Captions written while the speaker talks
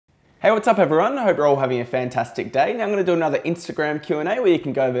Hey, what's up everyone? I hope you're all having a fantastic day. Now I'm going to do another Instagram Q&A where you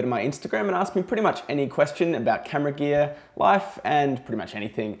can go over to my Instagram and ask me pretty much any question about camera gear, life, and pretty much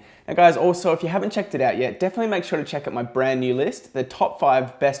anything. Now guys, also if you haven't checked it out yet, definitely make sure to check out my brand new list, the top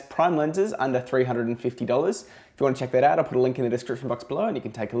 5 best prime lenses under $350. If you want to check that out, I'll put a link in the description box below and you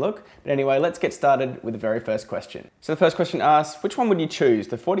can take a look. But anyway, let's get started with the very first question. So the first question asks, which one would you choose,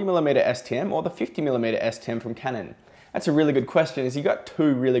 the 40mm STM or the 50mm STM from Canon? That's a really good question, as you've got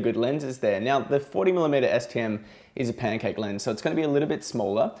two really good lenses there. Now, the 40mm STM is a pancake lens, so it's going to be a little bit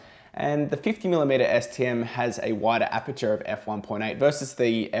smaller. And the 50mm STM has a wider aperture of f1.8 versus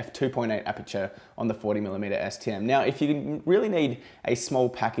the f2.8 aperture on the 40mm STM. Now, if you really need a small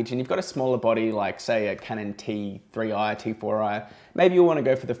package and you've got a smaller body like say a Canon T3i, T4i, maybe you'll want to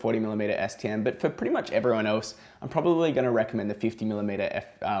go for the 40mm STM, but for pretty much everyone else, I'm probably going to recommend the 50mm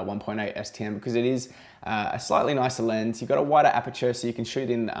f1.8 STM because it is a slightly nicer lens. You've got a wider aperture so you can shoot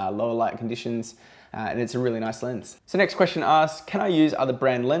in lower light conditions. And it's a really nice lens. So next question asks, can I use other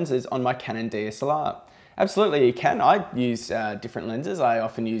brand lenses on my Canon DSLR? Absolutely you can. I use different lenses. I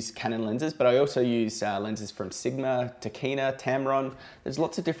often use Canon lenses, but I also use lenses from Sigma, Tokina, Tamron. There's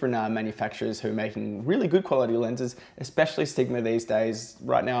lots of different manufacturers who are making really good quality lenses, especially Sigma these days.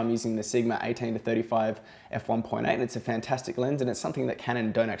 Right now I'm using the Sigma 18-35 f1.8 and it's a fantastic lens and it's something that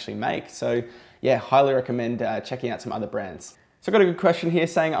Canon don't actually make. So yeah, highly recommend checking out some other brands. So I've got a good question here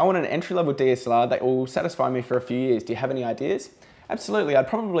saying, I want an entry-level DSLR that will satisfy me for a few years. Do you have any ideas? Absolutely, I'd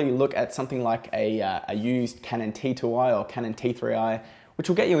probably look at something like a used Canon T2i or Canon T3i, which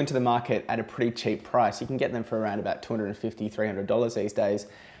will get you into the market at a pretty cheap price. You can get them for around about $250, $300 these days.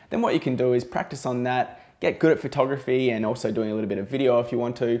 Then what you can do is practice on that, get good at photography and also doing a little bit of video if you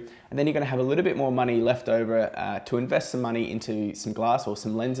want to, and then you're going to have a little bit more money left over to invest some money into some glass or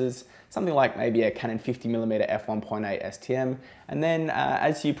some lenses, something like maybe a Canon 50mm f1.8 STM, and then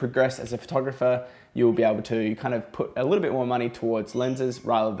as you progress as a photographer, you'll be able to kind of put a little bit more money towards lenses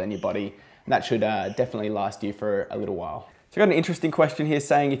rather than your body, and that should definitely last you for a little while. So I've got an interesting question here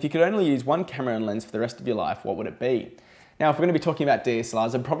saying, if you could only use one camera and lens for the rest of your life, what would it be? Now, if we're going to be talking about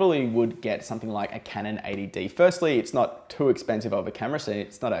DSLRs, I probably would get something like a Canon 80D. Firstly, it's not too expensive of a camera, so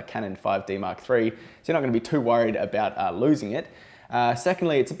it's not a Canon 5D Mark III, so you're not going to be too worried about losing it.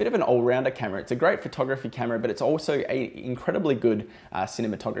 Secondly, it's a bit of an all-rounder camera. It's a great photography camera, but it's also an incredibly good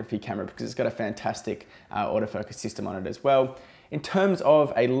cinematography camera because it's got a fantastic autofocus system on it as well. In terms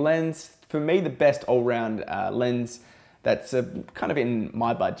of a lens, for me, the best all-round lens that's kind of in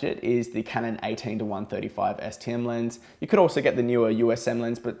my budget is the Canon 18-135 STM lens. You could also get the newer USM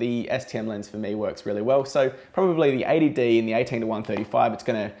lens, but the STM lens for me works really well. So probably the 80D and the 18-135, it's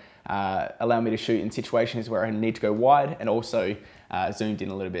going to allow me to shoot in situations where I need to go wide and also zoomed in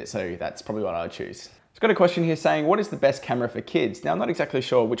a little bit. So that's probably what I would choose. I've got a question here saying, what is the best camera for kids? Now, I'm not exactly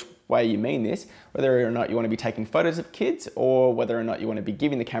sure which way you mean this, whether or not you want to be taking photos of kids or whether or not you want to be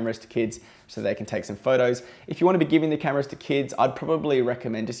giving the cameras to kids so they can take some photos. If you want to be giving the cameras to kids, I'd probably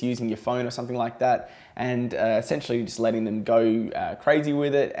recommend just using your phone or something like that and essentially just letting them go crazy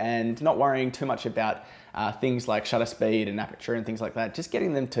with it and not worrying too much about things like shutter speed and aperture and things like that. Just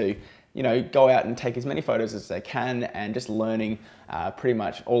getting them to go out and take as many photos as they can and just learning pretty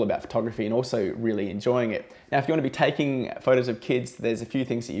much all about photography and also really enjoying it. Now, if you want to be taking photos of kids, there's a few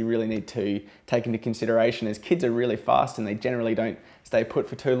things that you really need to take into consideration as kids are really fast and they generally don't stay put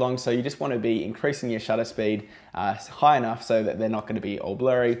for too long. So you just want to be increasing your shutter speed high enough so that they're not going to be all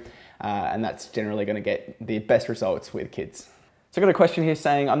blurry and that's generally going to get the best results with kids. So I've got a question here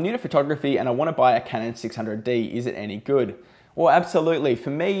saying, I'm new to photography and I want to buy a Canon 600D. Is it any good? Well, absolutely. For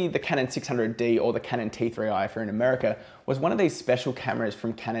me, the Canon 600D or the Canon T3i if you're in America was one of these special cameras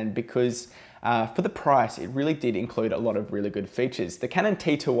from Canon because for the price, it really did include a lot of really good features. The Canon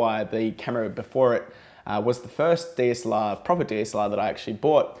T2i, the camera before it, was the first DSLR, proper DSLR that I actually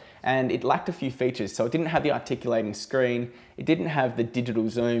bought, and it lacked a few features. So it didn't have the articulating screen, it didn't have the digital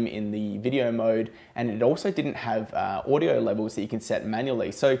zoom in the video mode, and it also didn't have audio levels that you can set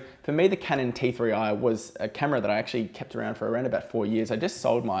manually. So for me, the Canon T3i was a camera that I actually kept around for around about 4 years. I just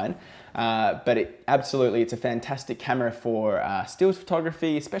sold mine, but it's a fantastic camera for stills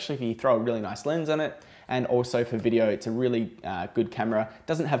photography, especially if you throw a really nice lens on it. And also for video, it's a really good camera.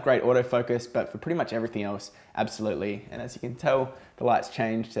 Doesn't have great autofocus, but for pretty much everything else, absolutely. And as you can tell, the light's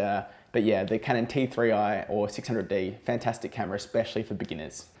changed. But yeah, the Canon T3i or 600D, fantastic camera, especially for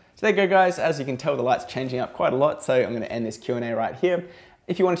beginners. So there you go, guys. As you can tell, the light's changing up quite a lot. So I'm gonna end this Q&A right here.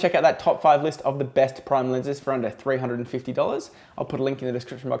 If you want to check out that top 5 list of the best prime lenses for under $350, I'll put a link in the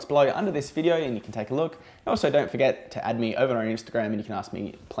description box below under this video and you can take a look. And also don't forget to add me over on Instagram and you can ask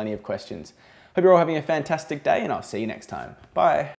me plenty of questions. Hope you're all having a fantastic day and I'll see you next time. Bye.